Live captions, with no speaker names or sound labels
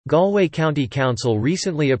Galway County Council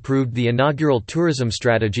recently approved the inaugural tourism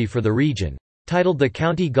strategy for the region, titled the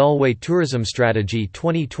County Galway Tourism Strategy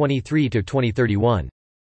 2023–2031.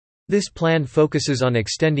 This plan focuses on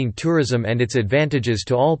extending tourism and its advantages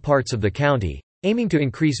to all parts of the county, aiming to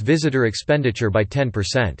increase visitor expenditure by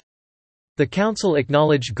 10%. The council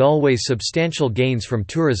acknowledged Galway's substantial gains from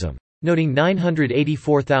tourism, noting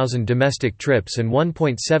 984,000 domestic trips and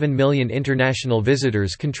 1.7 million international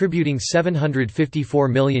visitors, contributing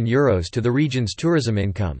 €754 million to the region's tourism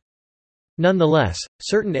income. Nonetheless,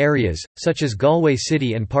 certain areas, such as Galway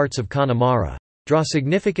City and parts of Connemara, draw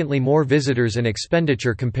significantly more visitors and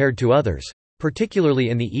expenditure compared to others, particularly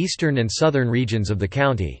in the eastern and southern regions of the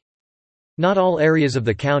county. Not all areas of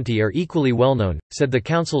the county are equally well known, said the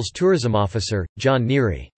council's tourism officer, John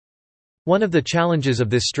Neary. One of the challenges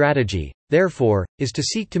of this strategy, therefore, is to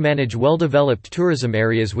seek to manage well-developed tourism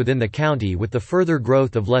areas within the county with the further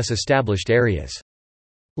growth of less established areas.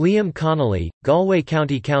 Liam Connolly, Galway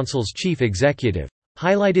County Council's chief executive,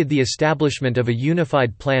 highlighted the establishment of a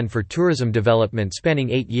unified plan for tourism development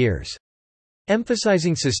spanning 8 years.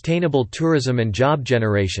 Emphasizing sustainable tourism and job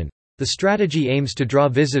generation, the strategy aims to draw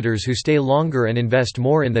visitors who stay longer and invest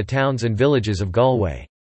more in the towns and villages of Galway.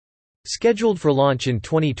 Scheduled for launch in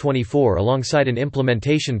 2024 alongside an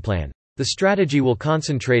implementation plan, the strategy will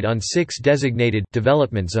concentrate on 6 designated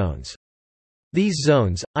development zones. These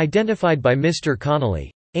zones, identified by Mr.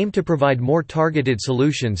 Connolly, aim to provide more targeted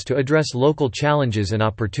solutions to address local challenges and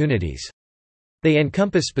opportunities. They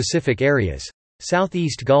encompass specific areas: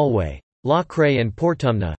 Southeast Galway, Loughrea and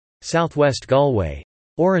Portumna; Southwest Galway,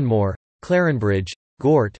 Oranmore, Clarenbridge,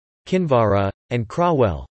 Gort, Kinvara, and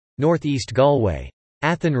Crawwell; Northeast Galway,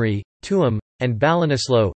 Athenry, Tuam, and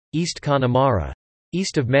Ballinasloe; East Connemara,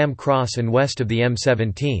 east of Mam Cross and west of the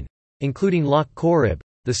M17, including Lough Corrib,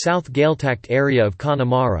 the South Gaeltacht area of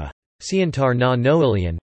Connemara, Ciantar na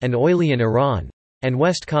Noilian, and Oilian Iran; and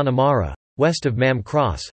West Connemara, west of Mam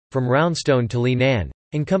Cross, from Roundstone to Leenane,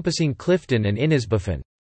 encompassing Clifton and Innisbofin.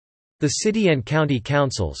 The city and county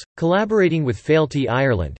councils, collaborating with Féaltaí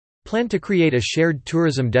Ireland, plan to create a shared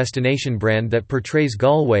tourism destination brand that portrays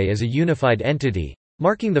Galway as a unified entity,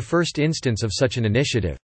 marking the first instance of such an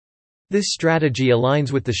initiative. This strategy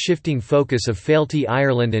aligns with the shifting focus of Féaltaí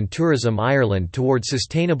Ireland and Tourism Ireland toward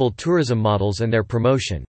sustainable tourism models and their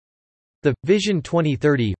promotion. The Vision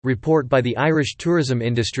 2030 report by the Irish Tourism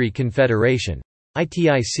Industry Confederation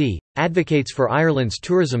 (ITIC) advocates for Ireland's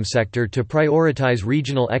tourism sector to prioritise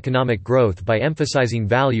regional economic growth by emphasising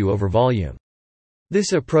value over volume.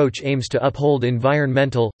 This approach aims to uphold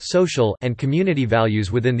environmental, social, and community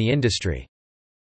values within the industry.